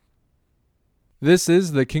This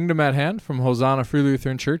is the Kingdom at Hand from Hosanna Free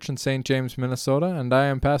Lutheran Church in St. James, Minnesota, and I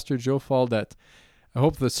am Pastor Joe Faldette. I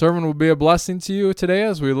hope the sermon will be a blessing to you today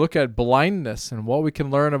as we look at blindness and what we can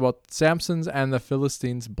learn about Samson's and the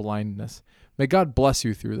Philistines' blindness. May God bless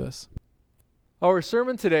you through this. Our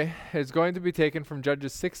sermon today is going to be taken from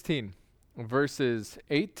Judges 16, verses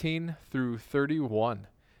 18 through 31.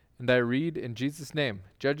 And I read in Jesus' name,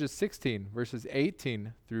 Judges 16, verses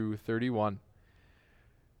 18 through 31.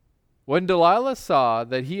 When Delilah saw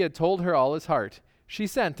that he had told her all his heart, she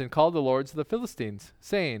sent and called the lords of the Philistines,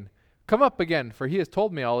 saying, "Come up again, for he has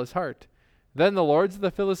told me all his heart." Then the lords of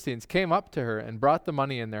the Philistines came up to her and brought the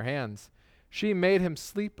money in their hands. She made him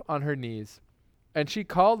sleep on her knees. And she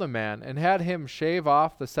called a man and had him shave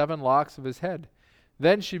off the 7 locks of his head.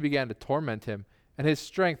 Then she began to torment him, and his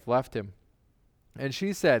strength left him. And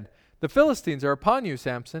she said, "The Philistines are upon you,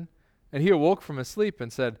 Samson." And he awoke from his sleep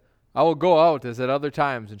and said, "I will go out as at other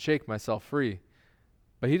times and shake myself free."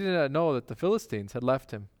 But he did not know that the Philistines had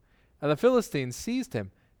left him. And the Philistines seized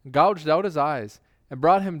him, and gouged out his eyes, and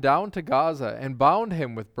brought him down to Gaza, and bound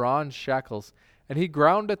him with bronze shackles. And he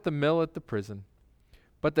ground at the mill at the prison.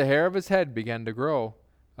 But the hair of his head began to grow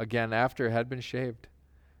again after it had been shaved.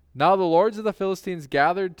 Now the lords of the Philistines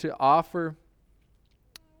gathered to offer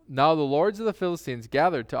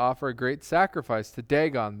a great sacrifice to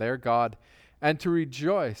Dagon, their god, and to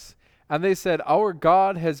rejoice. And they said, "Our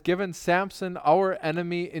God has given Samson, our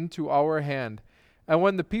enemy, into our hand." And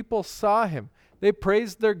when the people saw him, they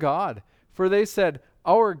praised their God. For they said,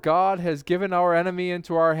 "Our God has given our enemy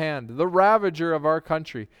into our hand, the ravager of our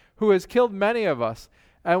country, who has killed many of us."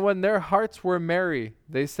 And when their hearts were merry,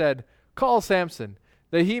 they said, "Call Samson,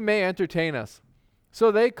 that he may entertain us."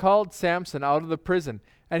 So they called Samson out of the prison,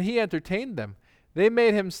 and he entertained them. They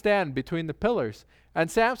made him stand between the pillars. And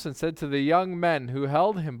Samson said to the young men who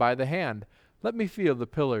held him by the hand, "Let me feel the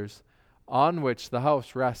pillars on which the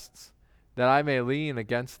house rests, that I may lean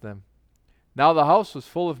against them." Now the house was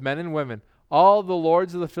full of men and women. All the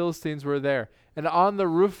lords of the Philistines were there. And on the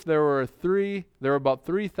roof there were about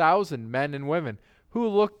 3,000 men and women, who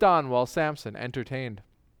looked on while Samson entertained.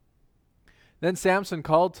 Then Samson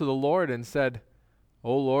called to the Lord and said,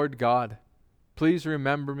 "O Lord God, please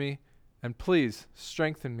remember me, and please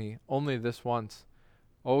strengthen me only this once.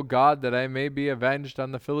 O God, that I may be avenged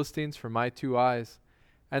on the Philistines for my 2 eyes."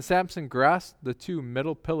 And Samson grasped the 2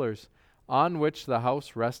 middle pillars on which the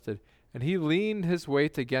house rested, and he leaned his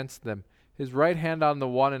weight against them, his right hand on the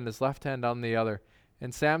one and his left hand on the other.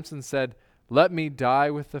 And Samson said, "Let me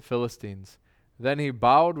die with the Philistines." Then he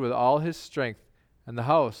bowed with all his strength, and the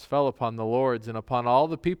house fell upon the lords and upon all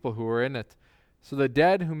the people who were in it. So the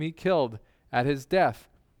dead whom he killed at his death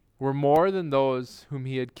were more than those whom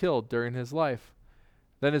he had killed during his life.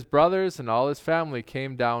 Then his brothers and all his family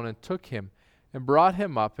came down and took him and brought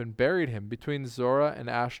him up and buried him between Zorah and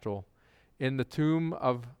Ashtaol in the tomb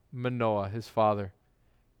of Manoah his father.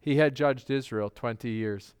 He had judged Israel 20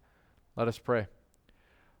 years. Let us pray.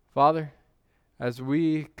 Father, as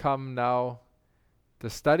we come now to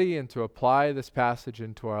study and to apply this passage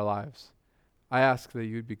into our lives, I ask that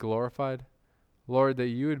you'd be glorified. Lord, that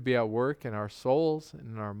you would be at work in our souls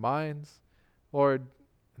and in our minds. Lord,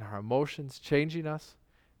 in our emotions, changing us,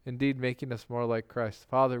 indeed making us more like Christ.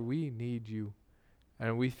 Father, we need you,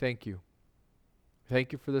 and we thank you.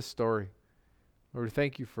 Thank you for this story. Lord,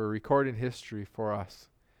 thank you for recording history for us.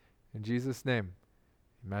 In Jesus' name,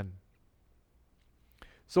 amen.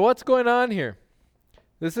 So what's going on here?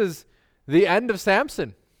 This is the end of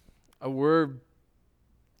Samson. We're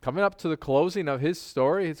coming up to the closing of his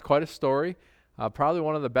story. It's quite a story. Probably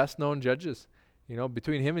one of the best known judges.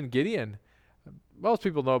 Between him and Gideon. Most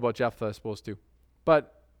people know about Jephthah, I suppose, too.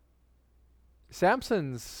 But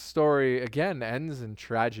Samson's story, again, ends in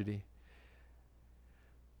tragedy.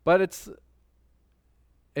 But it's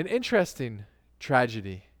an interesting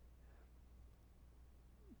tragedy,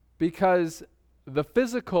 because the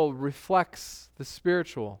physical reflects the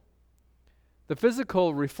spiritual. The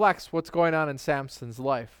physical reflects what's going on in Samson's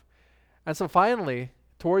life. And so finally,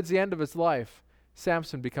 towards the end of his life,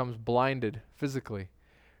 Samson becomes blinded physically.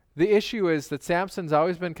 The issue is that Samson's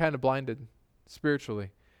always been kind of blinded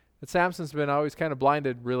spiritually. That Samson's been always kind of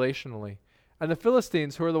blinded relationally. And the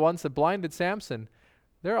Philistines, who are the ones that blinded Samson,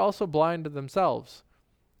 they're also blind themselves.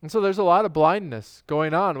 And so there's a lot of blindness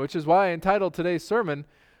going on, which is why I entitled today's sermon,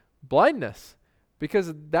 Blindness.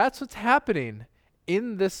 Because that's what's happening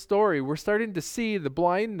in this story. We're starting to see the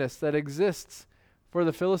blindness that exists for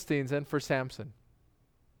the Philistines and for Samson.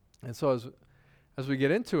 And so as we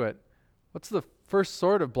get into it, what's the first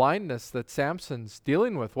sort of blindness that Samson's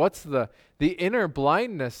dealing with? What's the inner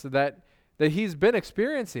blindness that he's been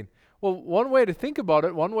experiencing? Well, one way to think about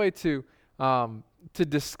it, one way to to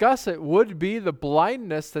discuss it would be the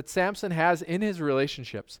blindness that Samson has in his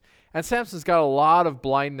relationships. And Samson's got a lot of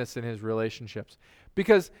blindness in his relationships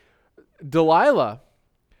because Delilah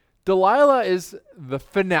is the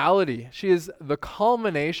finality. She is the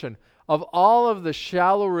culmination of all of the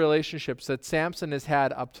shallow relationships that Samson has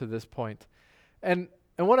had up to this point. And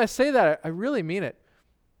when I say that, I really mean it.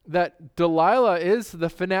 That Delilah is the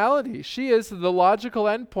finality. She is the logical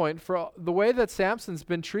endpoint for the way that Samson's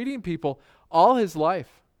been treating people all his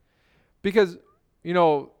life. Because,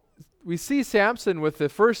 we see Samson with the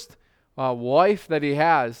first wife that he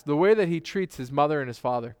has, the way that he treats his mother and his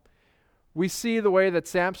father. We see the way that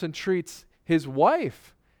Samson treats his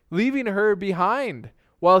wife, leaving her behind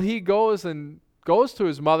while he goes to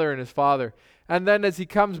his mother and his father. And then as he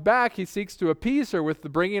comes back, he seeks to appease her with the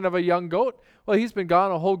bringing of a young goat. Well, he's been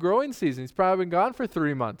gone a whole growing season. He's probably been gone for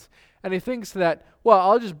 3 months. And he thinks that,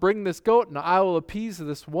 I'll just bring this goat and I will appease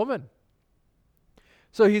this woman.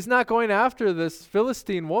 So he's not going after this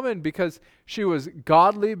Philistine woman because she was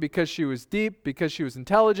godly, because she was deep, because she was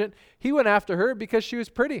intelligent. He went after her because she was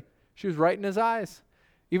pretty. She was right in his eyes.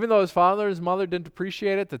 Even though his father and his mother didn't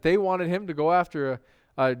appreciate it, that they wanted him to go after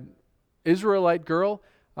a Israelite girl,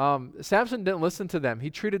 Samson didn't listen to them. He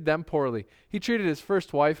treated them poorly. He treated his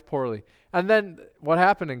first wife poorly. And then what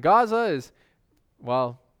happened in Gaza is,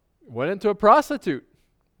 went into a prostitute.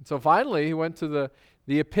 And so finally he went to the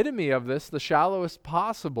epitome of this, the shallowest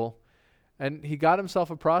possible, and he got himself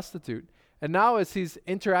a prostitute. And now as he's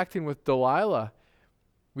interacting with Delilah,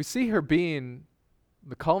 we see her being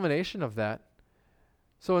the culmination of that.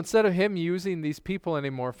 So instead of him using these people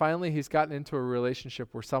anymore, finally he's gotten into a relationship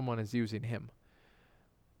where someone is using him.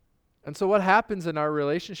 And so what happens in our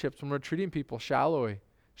relationships when we're treating people shallowly,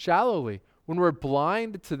 when we're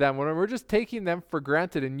blind to them, when we're just taking them for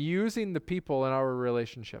granted and using the people in our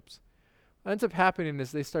relationships? What ends up happening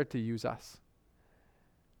is they start to use us.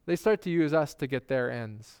 They start to use us to get their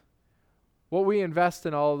ends. What we invest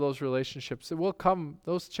in all of those relationships,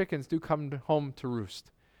 those chickens do come home to roost.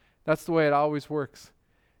 That's the way it always works.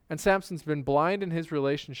 And Samson's been blind in his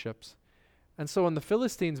relationships. And so when the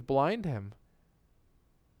Philistines blind him,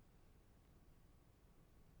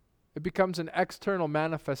 it becomes an external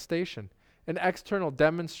manifestation, an external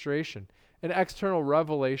demonstration, an external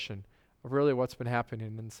revelation of really what's been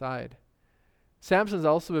happening inside. Samson's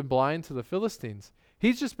also been blind to the Philistines.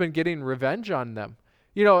 He's just been getting revenge on them.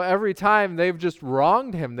 Every time they've just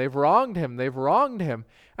wronged him.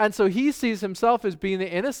 And so he sees himself as being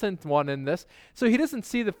the innocent one in this. So he doesn't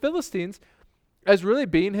see the Philistines as really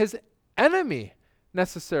being his enemy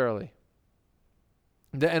necessarily.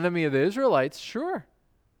 The enemy of the Israelites, sure.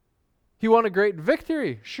 He won a great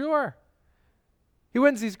victory, sure. He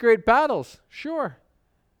wins these great battles, sure.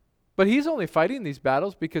 But he's only fighting these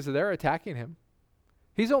battles because they're attacking him.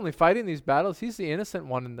 He's only fighting these battles. He's the innocent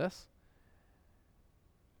one in this.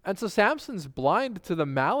 And so Samson's blind to the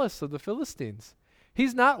malice of the Philistines.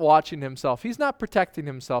 He's not watching himself. He's not protecting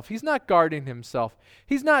himself. He's not guarding himself.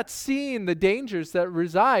 He's not seeing the dangers that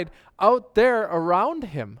reside out there around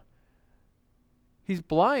him. He's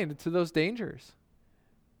blind to those dangers.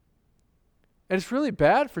 And it's really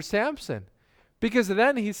bad for Samson because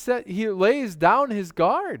then he lays down his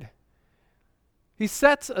guard. He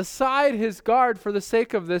sets aside his guard for the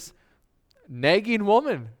sake of this nagging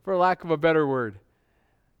woman, for lack of a better word.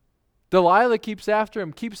 Delilah keeps after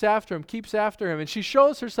him, and she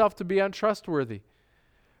shows herself to be untrustworthy.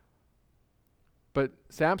 But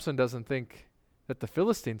Samson doesn't think that the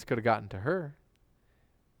Philistines could have gotten to her.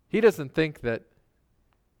 He doesn't think that,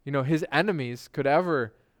 his enemies could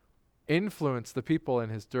ever influence the people in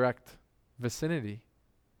his direct vicinity.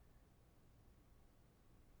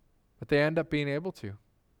 But they end up being able to.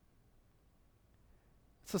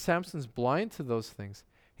 So Samson's blind to those things.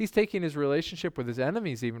 He's taking his relationship with his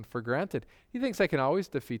enemies even for granted. He thinks I can always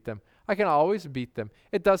defeat them. I can always beat them.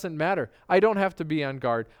 It doesn't matter. I don't have to be on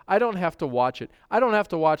guard. I don't have to watch it. I don't have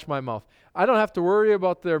to watch my mouth. I don't have to worry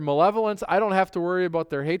about their malevolence. I don't have to worry about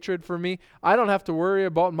their hatred for me. I don't have to worry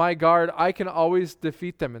about my guard. I can always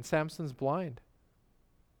defeat them. And Samson's blind.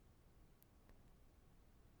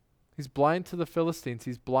 He's blind to the Philistines.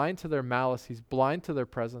 He's blind to their malice. He's blind to their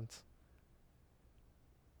presence.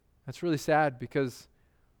 That's really sad because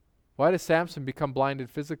why does Samson become blinded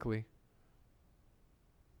physically?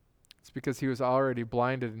 It's because he was already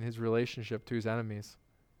blinded in his relationship to his enemies.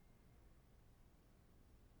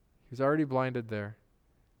 He was already blinded there.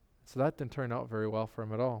 So that didn't turn out very well for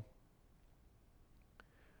him at all.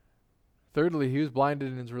 Thirdly, he was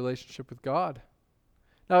blinded in his relationship with God.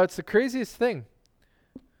 Now, it's the craziest thing.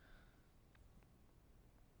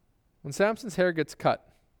 When Samson's hair gets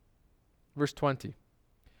cut, verse 20,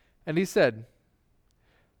 And he said,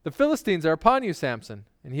 "The Philistines are upon you, Samson."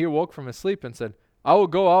 And he awoke from his sleep and said, "I will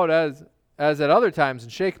go out as at other times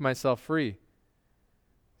and shake myself free."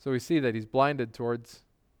 So we see that he's blinded towards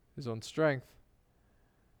his own strength.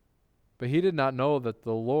 But he did not know that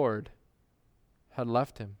the Lord had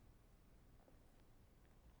left him.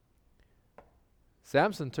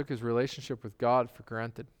 Samson took his relationship with God for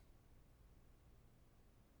granted.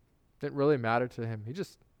 Didn't really matter to him. He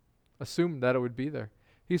just assumed that it would be there.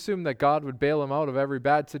 He assumed that God would bail him out of every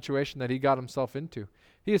bad situation that he got himself into.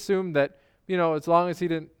 He assumed that, as long as he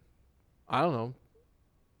didn't,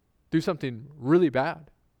 do something really bad,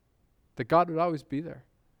 that God would always be there.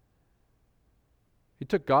 He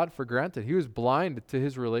took God for granted. He was blind to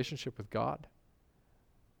his relationship with God.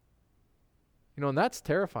 And that's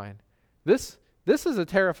terrifying. This is a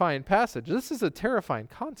terrifying passage. This is a terrifying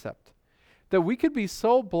concept. That we could be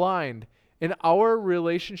so blind in our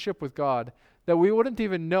relationship with God that we wouldn't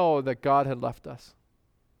even know that God had left us.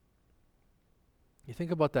 You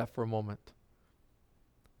think about that for a moment.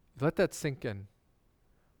 Let that sink in.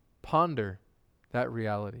 Ponder that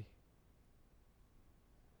reality.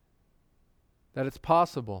 That it's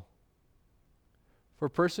possible for a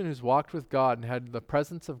person who's walked with God and had the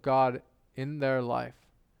presence of God in their life,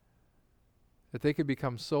 that they could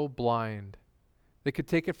become so blind, they could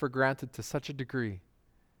take it for granted to such a degree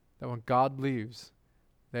that when God leaves,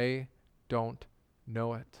 they don't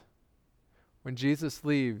know it. When Jesus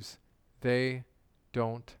leaves, they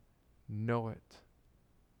don't know it.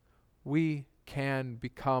 We can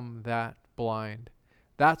become that blind.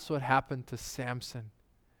 That's what happened to Samson.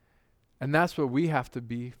 And that's what we have to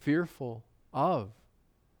be fearful of.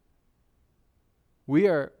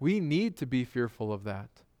 We need to be fearful of that.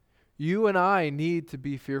 You and I need to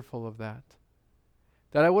be fearful of that.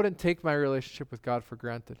 That I wouldn't take my relationship with God for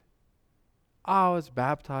granted. I was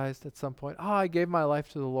baptized at some point. I gave my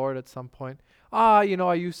life to the Lord at some point. I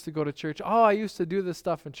used to go to church. I used to do this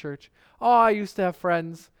stuff in church. I used to have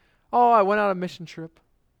friends. I went on a mission trip.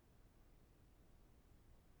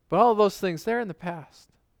 But all of those things, they're in the past.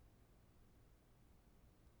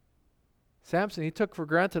 Samson, he took for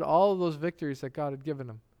granted all of those victories that God had given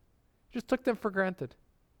him. He just took them for granted.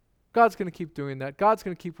 God's going to keep doing that. God's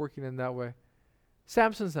going to keep working in that way.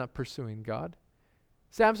 Samson's not pursuing God.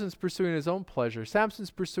 Samson's pursuing his own pleasure.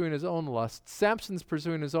 Samson's pursuing his own lust. Samson's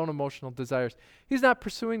pursuing his own emotional desires. He's not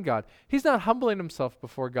pursuing God. He's not humbling himself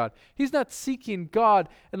before God. He's not seeking God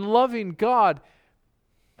and loving God.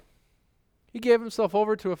 He gave himself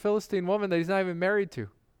over to a Philistine woman that he's not even married to.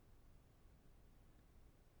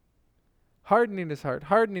 Hardening his heart,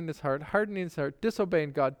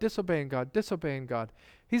 disobeying God.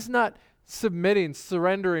 He's not submitting,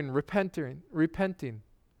 surrendering, repenting.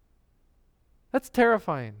 That's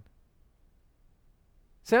terrifying.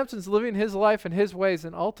 Samson's living his life in his ways,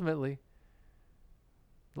 and ultimately,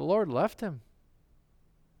 the Lord left him.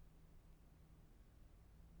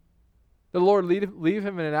 Did the Lord leave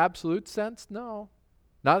him in an absolute sense? No.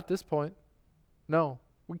 Not at this point. No.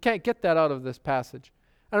 We can't get that out of this passage.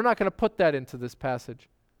 And I'm not going to put that into this passage.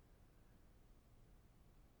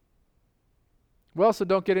 We also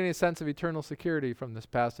don't get any sense of eternal security from this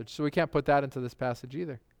passage, so we can't put that into this passage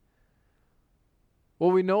either.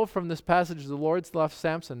 What we know from this passage is the Lord's left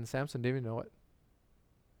Samson, and Samson didn't even know it.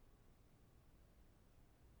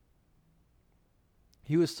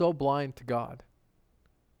 He was so blind to God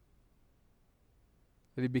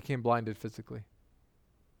that he became blinded physically.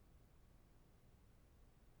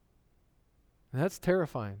 And that's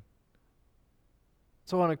terrifying.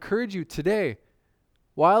 So I want to encourage you today,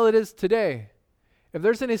 while it is today, if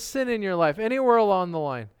there's any sin in your life, anywhere along the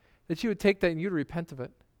line, that you would take that and you'd repent of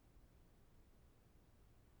it.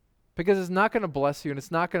 Because it's not going to bless you and it's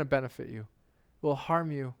not going to benefit you. It will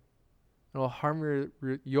harm you. It will harm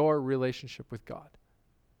your relationship with God.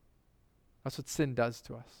 That's what sin does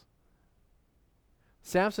to us.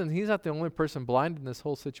 Samson, he's not the only person blind in this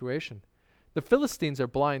whole situation. The Philistines are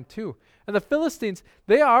blind too. And the Philistines,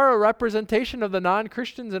 they are a representation of the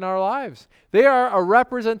non-Christians in our lives. They are a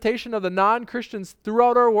representation of the non-Christians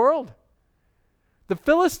throughout our world. The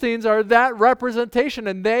Philistines are that representation,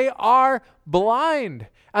 and they are blind.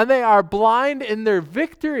 And they are blind in their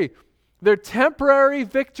victory. Their temporary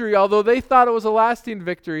victory, although they thought it was a lasting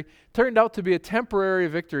victory, turned out to be a temporary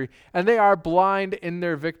victory. And they are blind in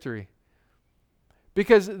their victory.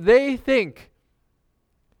 Because they think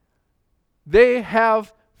they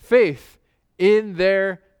have faith in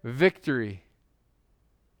their victory.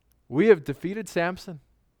 We have defeated Samson.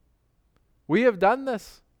 We have done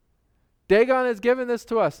this. Dagon has given this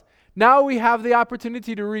to us. Now we have the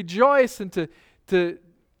opportunity to rejoice and to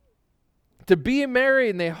be merry.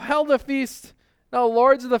 And they held a feast. Now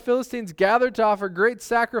lords of the Philistines gathered to offer great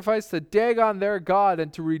sacrifice to Dagon their god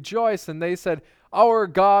and to rejoice. And they said, our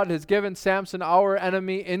God has given Samson, our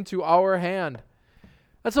enemy, into our hand.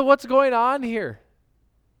 And so what's going on here?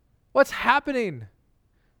 What's happening?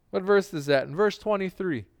 What verse is that? In verse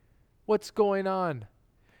 23. What's going on?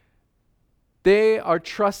 They are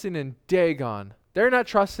trusting in Dagon. They're not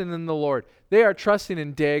trusting in the Lord. They are trusting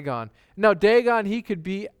in Dagon. Now Dagon, he could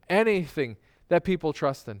be anything that people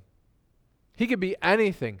trust in. He could be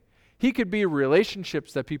anything. He could be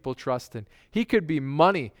relationships that people trust in. He could be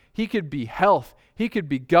money. He could be health. He could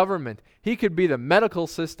be government. He could be the medical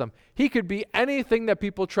system. He could be anything that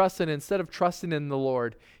people trust in instead of trusting in the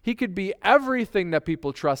Lord. He could be everything that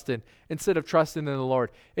people trust in instead of trusting in the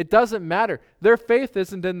Lord. It doesn't matter. Their faith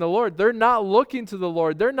isn't in the Lord. They're not looking to the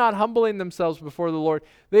Lord. They're not humbling themselves before the Lord.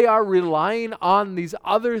 They are relying on these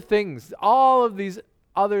other things, all of these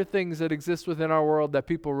other things that exist within our world that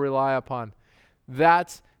people rely upon.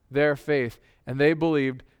 That's their faith. And they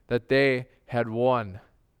believed that they had won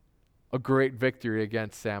a great victory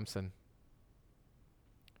against Samson.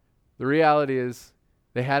 The reality is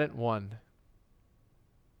they hadn't won.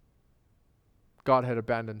 God had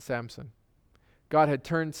abandoned Samson. God had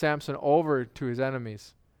turned Samson over to his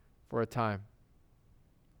enemies for a time.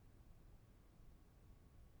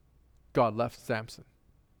 God left Samson.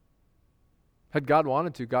 Had God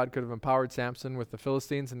wanted to, God could have empowered Samson with the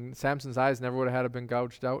Philistines, and Samson's eyes never would have had to been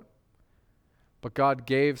gouged out. But God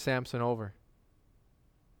gave Samson over.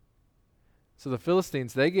 So the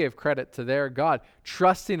Philistines, they gave credit to their God,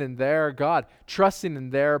 trusting in their God, trusting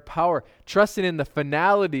in their power, trusting in the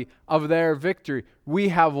finality of their victory. We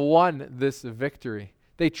have won this victory.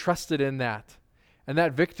 They trusted in that. And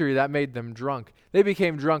that victory, that made them drunk. They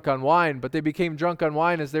became drunk on wine, but they became drunk on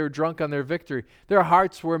wine as they were drunk on their victory. Their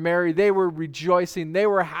hearts were merry. They were rejoicing. They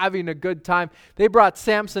were having a good time. They brought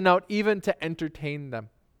Samson out even to entertain them.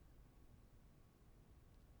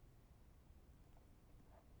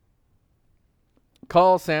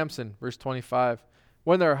 Call Samson, verse 25.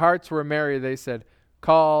 When their hearts were merry, they said,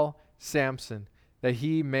 call Samson, that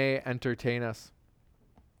he may entertain us.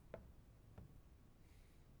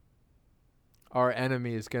 Our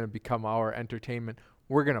enemy is going to become our entertainment.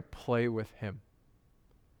 We're going to play with him.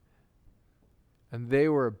 And they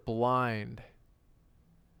were blind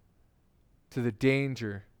to the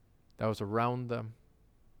danger that was around them.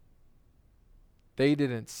 They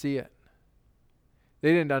didn't see it.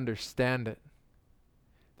 They didn't understand it.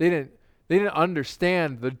 They didn't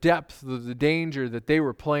understand the depth of the danger that they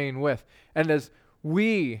were playing with. And as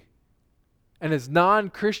we, and as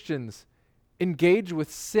non-Christians, engage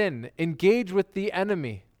with sin, engage with the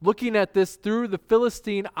enemy, looking at this through the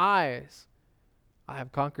Philistine eyes. I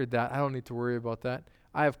have conquered that. I don't need to worry about that.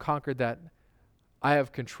 I have conquered that. I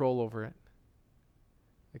have control over it.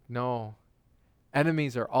 Like, no.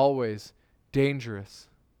 Enemies are always dangerous.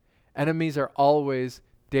 Enemies are always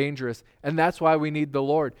dangerous. And that's why we need the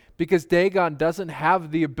Lord. Because Dagon doesn't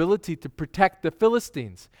have the ability to protect the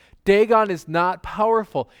Philistines. Dagon is not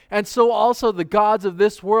powerful. And so also the gods of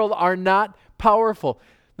this world are not powerful.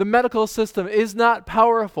 The medical system is not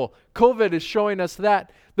powerful. COVID is showing us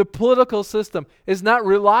that. The political system is not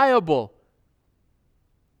reliable.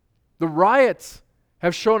 The riots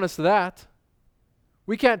have shown us that.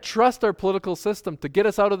 We can't trust our political system to get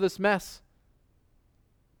us out of this mess.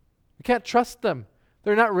 We can't trust them.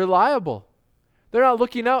 They're not reliable. They're not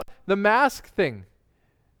looking out. The mask thing.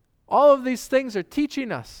 All of these things are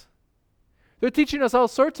teaching us. They're teaching us all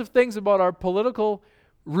sorts of things about our political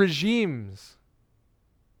regimes.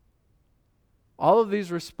 All of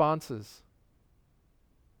these responses.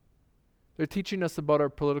 They're teaching us about our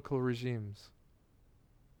political regimes.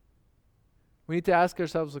 We need to ask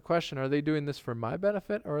ourselves the question, are they doing this for my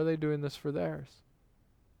benefit or are they doing this for theirs?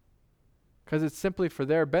 Because it's simply for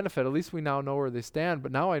their benefit. At least we now know where they stand,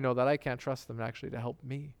 but now I know that I can't trust them actually to help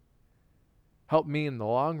me. Help me in the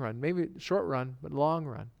long run. Maybe short run, but long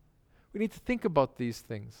run. We need to think about these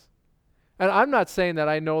things. And I'm not saying that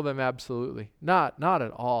I know them absolutely. Not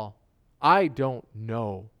at all. I don't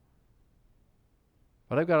know.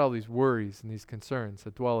 But I've got all these worries and these concerns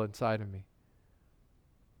that dwell inside of me.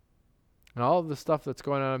 And all of the stuff that's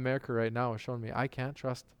going on in America right now is showing me I can't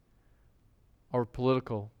trust our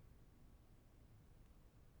political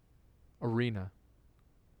arena.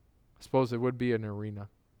 I suppose it would be an arena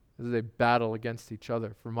as they battle against each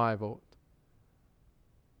other for my vote.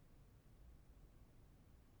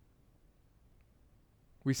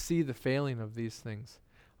 We see the failing of these things.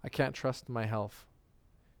 I can't trust my health.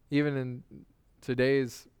 Even in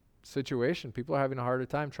today's situation, people are having a harder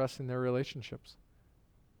time trusting their relationships.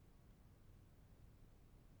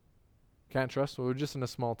 Can't trust them. We're just in a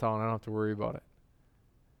small town. I don't have to worry about it.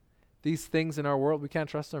 these things in our world, we can't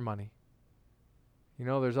trust our money. You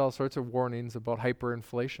know, there's all sorts of warnings about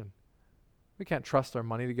hyperinflation. We can't trust our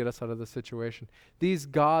money to get us out of this situation. These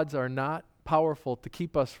gods are not powerful to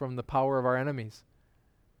keep us from the power of our enemies.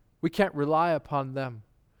 We can't rely upon them.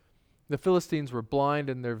 The Philistines were blind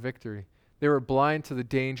in their victory. They were blind to the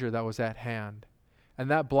danger that was at hand. And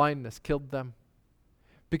that blindness killed them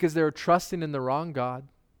because they were trusting in the wrong God,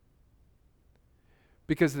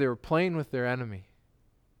 because they were playing with their enemy,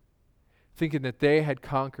 thinking that they had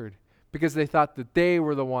conquered, because they thought that they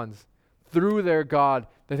were the ones, through their God,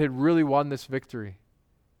 that had really won this victory.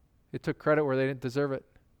 They took credit where they didn't deserve it,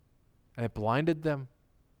 and it blinded them.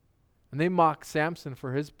 And they mocked Samson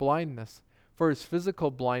for his blindness, for his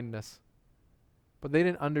physical blindness, but they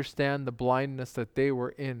didn't understand the blindness that they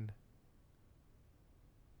were in.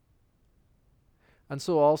 And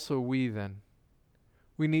so also we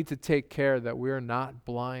need to take care that we are not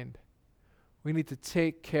blind. We need to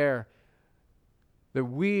take care that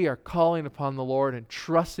we are calling upon the Lord and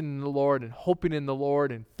trusting in the Lord and hoping in the Lord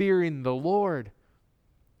and fearing the Lord.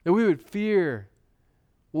 That we would fear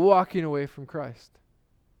walking away from Christ.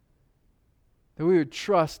 That we would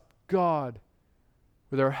trust God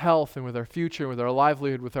with our health and with our future and with our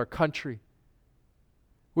livelihood, with our country.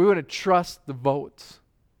 We want to trust the votes.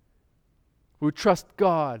 We would trust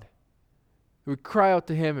God. We would cry out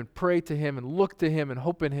to Him and pray to Him and look to Him and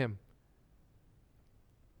hope in Him.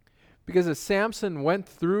 Because as Samson went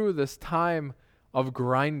through this time of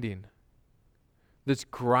grinding, this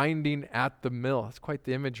grinding at the mill, it's quite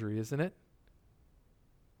the imagery, isn't it?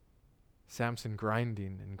 Samson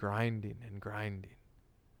grinding and grinding and grinding.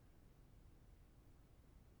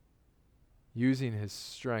 Using his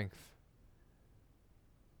strength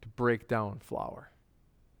to break down flour,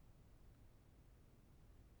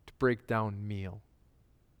 to break down meal.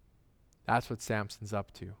 That's what Samson's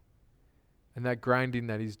up to. And that grinding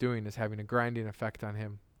that he's doing is having a grinding effect on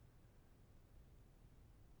him.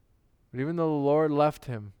 But even though the Lord left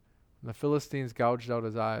him, when the Philistines gouged out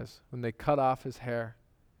his eyes, when they cut off his hair,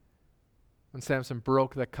 when Samson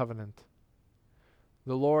broke that covenant,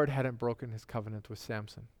 the Lord hadn't broken his covenant with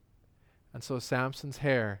Samson. And so Samson's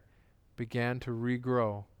hair began to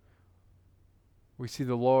regrow. We see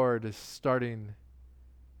the Lord is starting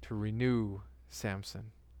to renew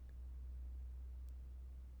Samson.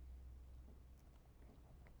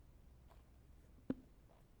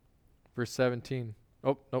 Verse 17.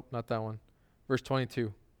 Oh, nope, not that one. Verse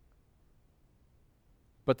 22.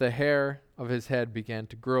 But the hair of his head began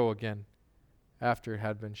to grow again after it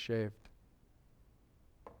had been shaved.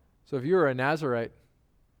 So if you were a Nazirite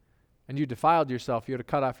and you defiled yourself, you had to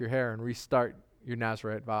cut off your hair and restart your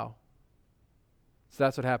Nazirite vow. So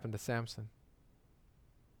that's what happened to Samson.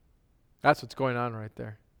 That's what's going on right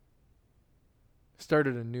there.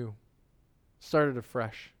 Started anew. Started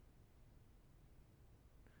afresh.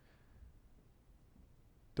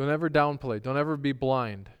 Don't ever downplay. Don't ever be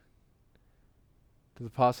blind to the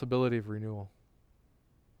possibility of renewal.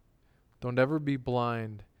 Don't ever be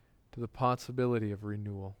blind to the possibility of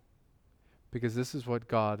renewal. Because this is what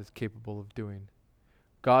God is capable of doing.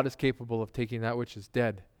 God is capable of taking that which is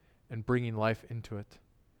dead and bringing life into it.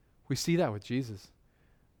 We see that with Jesus.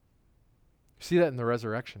 We see that in the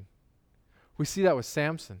resurrection. We see that with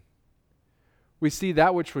Samson. We see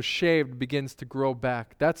that which was shaved begins to grow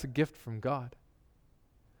back. That's a gift from God.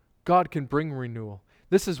 God can bring renewal.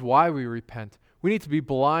 This is why we repent. We need to be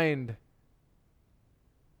blind.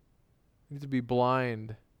 We need to be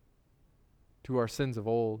blind to our sins of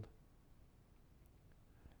old.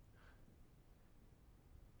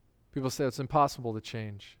 People say it's impossible to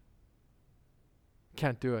change.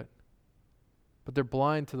 Can't do it. But they're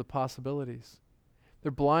blind to the possibilities.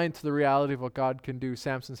 They're blind to the reality of what God can do.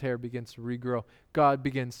 Samson's hair begins to regrow. God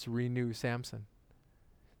begins to renew Samson.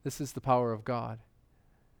 This is the power of God.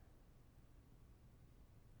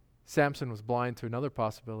 Samson was blind to another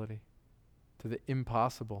possibility, to the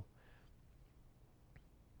impossible.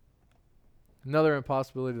 Another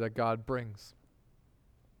impossibility that God brings.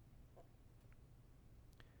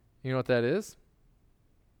 You know what that is?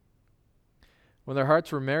 When their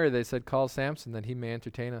hearts were merry, they said, "Call Samson, that he may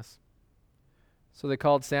entertain us." So they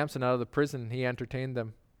called Samson out of the prison, and he entertained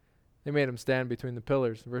them. They made him stand between the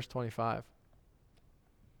pillars. Verse 25.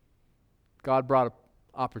 God brought an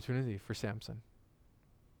opportunity for Samson.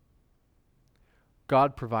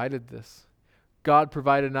 God provided this. God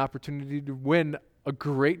provided an opportunity to win a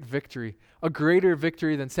great victory, a greater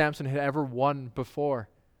victory than Samson had ever won before.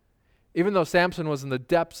 Even though Samson was in the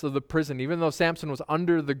depths of the prison, even though Samson was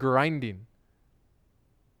under the grinding,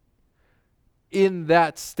 in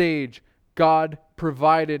that stage, God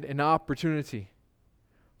provided an opportunity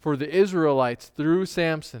for the Israelites through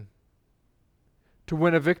Samson to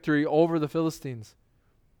win a victory over the Philistines.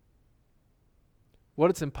 What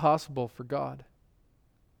is impossible for God?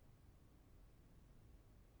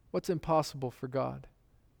 What's impossible for God?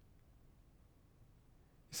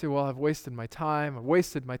 You say, well, I've wasted my time, I've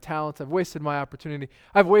wasted my talents, I've wasted my opportunity,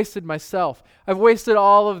 I've wasted myself, I've wasted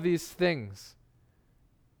all of these things.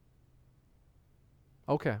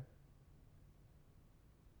 Okay.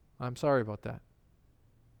 I'm sorry about that.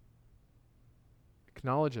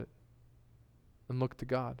 Acknowledge it and look to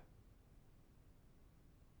God.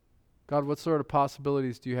 God, what sort of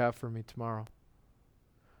possibilities do you have for me tomorrow?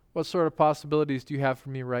 What sort of possibilities do you have for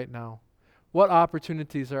me right now? What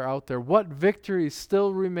opportunities are out there? What victories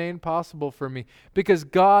still remain possible for me? Because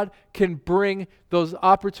God can bring those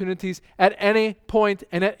opportunities at any point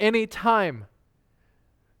and at any time.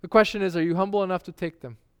 The question is, are you humble enough to take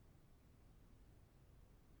them?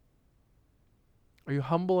 Are you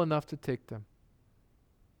humble enough to take them?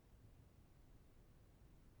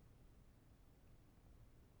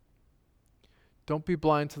 Don't be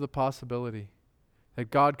blind to the possibility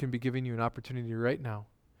that God can be giving you an opportunity right now.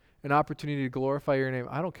 An opportunity to glorify your name.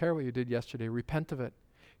 I don't care what you did yesterday. Repent of it.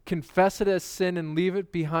 Confess it as sin and leave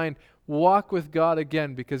it behind. Walk with God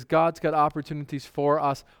again, because God's got opportunities for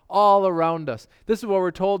us all around us. This is what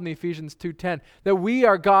we're told in Ephesians 2:10, that we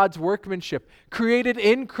are God's workmanship, created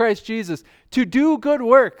in Christ Jesus to do good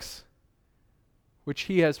works, which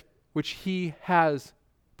He has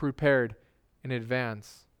prepared in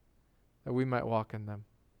advance, that we might walk in them.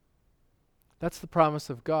 That's the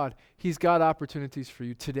promise of God. He's got opportunities for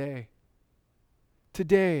you today.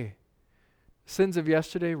 Today. Sins of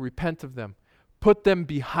yesterday, repent of them. Put them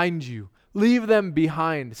behind you. Leave them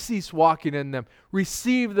behind. Cease walking in them.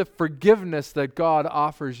 Receive the forgiveness that God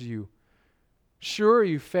offers you. Sure,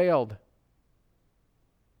 you failed.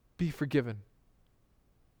 Be forgiven.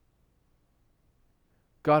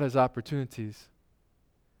 God has opportunities.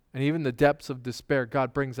 And even the depths of despair,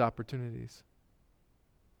 God brings opportunities.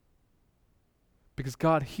 Because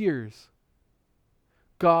God hears.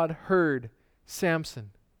 God heard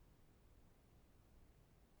Samson.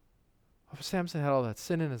 Samson had all that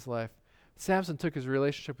sin in his life. Samson took his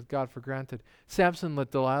relationship with God for granted. Samson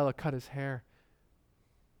let Delilah cut his hair.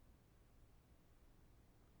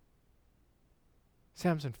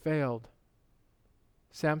 Samson failed.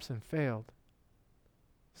 Samson failed.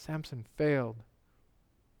 Samson failed.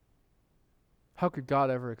 How could God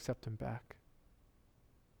ever accept him back?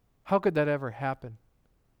 How could that ever happen?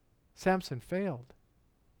 Samson failed.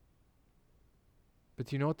 But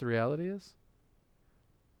do you know what the reality is?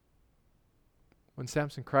 When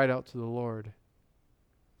Samson cried out to the Lord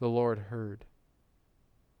heard.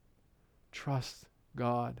 Trust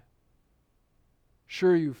God.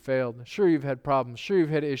 Sure, you've failed. Sure, you've had problems. Sure, you've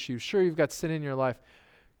had issues. Sure, you've got sin in your life.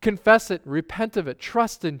 Confess it. Repent of it.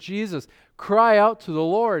 Trust in Jesus. Cry out to the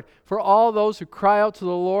Lord. For all those who cry out to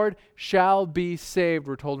the Lord shall be saved,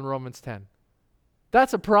 we're told in Romans 10.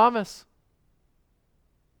 That's a promise.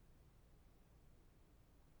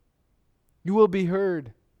 You will be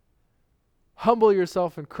heard. Humble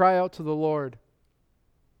yourself and cry out to the Lord.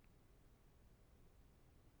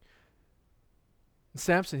 And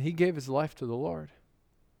Samson, he gave his life to the Lord.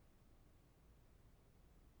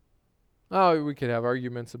 Oh, we could have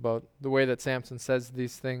arguments about the way that Samson says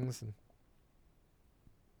these things and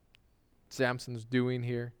Samson's doing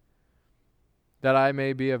here. That I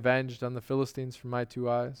may be avenged on the Philistines for my 2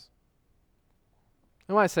 eyes.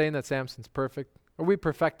 Am I saying that Samson's perfect? Are we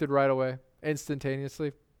perfected right away,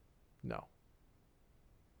 instantaneously? No.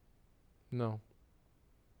 No.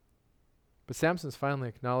 But Samson's finally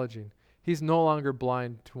acknowledging he's no longer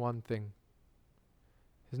blind to one thing.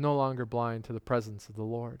 He's no longer blind to the presence of the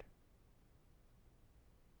Lord.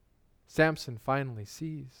 Samson finally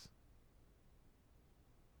sees.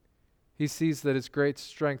 He sees that his great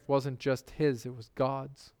strength wasn't just his, it was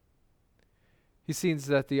God's. He sees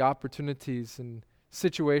that the opportunities and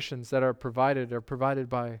situations that are provided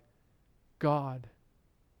by God.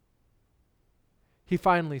 He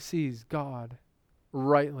finally sees God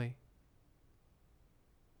rightly.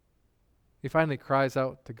 He finally cries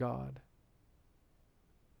out to God.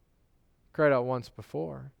 He cried out once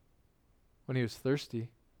before when he was thirsty,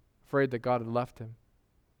 afraid that God had left him.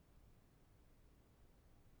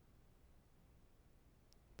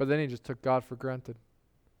 But then he just took God for granted.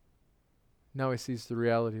 Now he sees the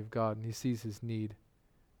reality of God and he sees his need.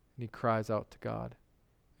 And he cries out to God.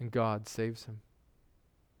 And God saves him.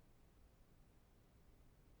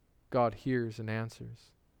 God hears and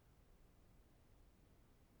answers.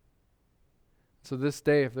 So this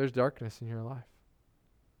day, if there's darkness in your life,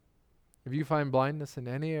 if you find blindness in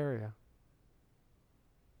any area,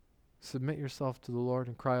 submit yourself to the Lord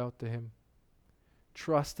and cry out to Him.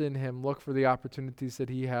 Trust in him. Look for the opportunities that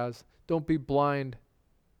he has. Don't be blind.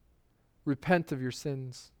 Repent of your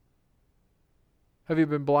sins. Have you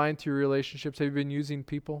been blind to your relationships? Have you been using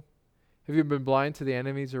people? Have you been blind to the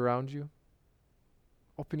enemies around you?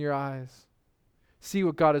 Open your eyes. See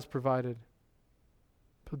what God has provided.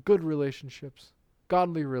 Good relationships,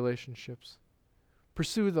 godly relationships.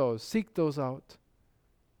 Pursue those. Seek those out.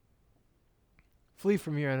 Flee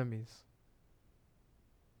from your enemies.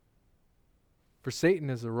 For Satan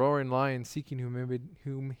is a roaring lion seeking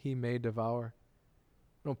whom he may devour.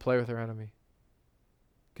 Don't play with our enemy.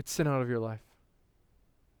 Get sin out of your life.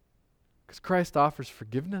 Because Christ offers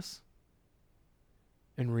forgiveness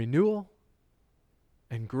and renewal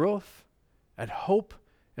and growth and hope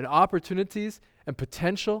and opportunities and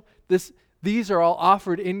potential. These are all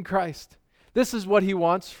offered in Christ. This is what he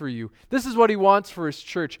wants for you. This is what he wants for his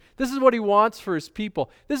church. This is what he wants for his people.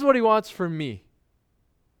 This is what he wants for me.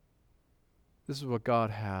 This is what God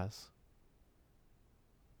has.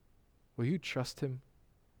 Will you trust him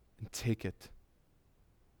and take it?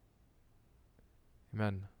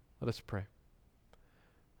 Amen. Let us pray.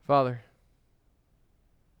 Father,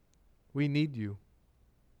 we need you.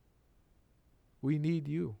 We need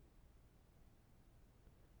you.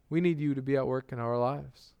 We need you to be at work in our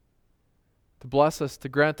lives, to bless us, to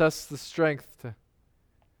grant us the strength to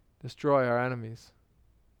destroy our enemies.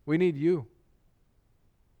 We need you.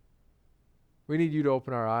 We need you to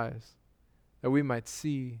open our eyes that we might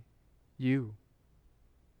see you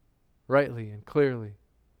rightly and clearly.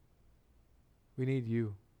 We need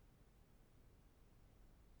you.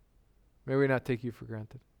 May we not take you for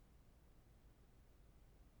granted.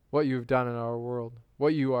 What you've done in our world,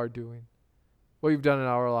 what you are doing, what you've done in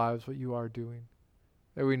our lives, what you are doing.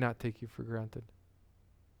 May we not take you for granted.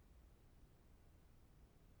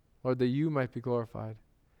 Lord, that you might be glorified,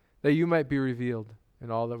 that you might be revealed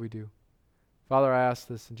in all that we do. Father, I ask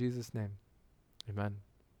this in Jesus' name. Amen.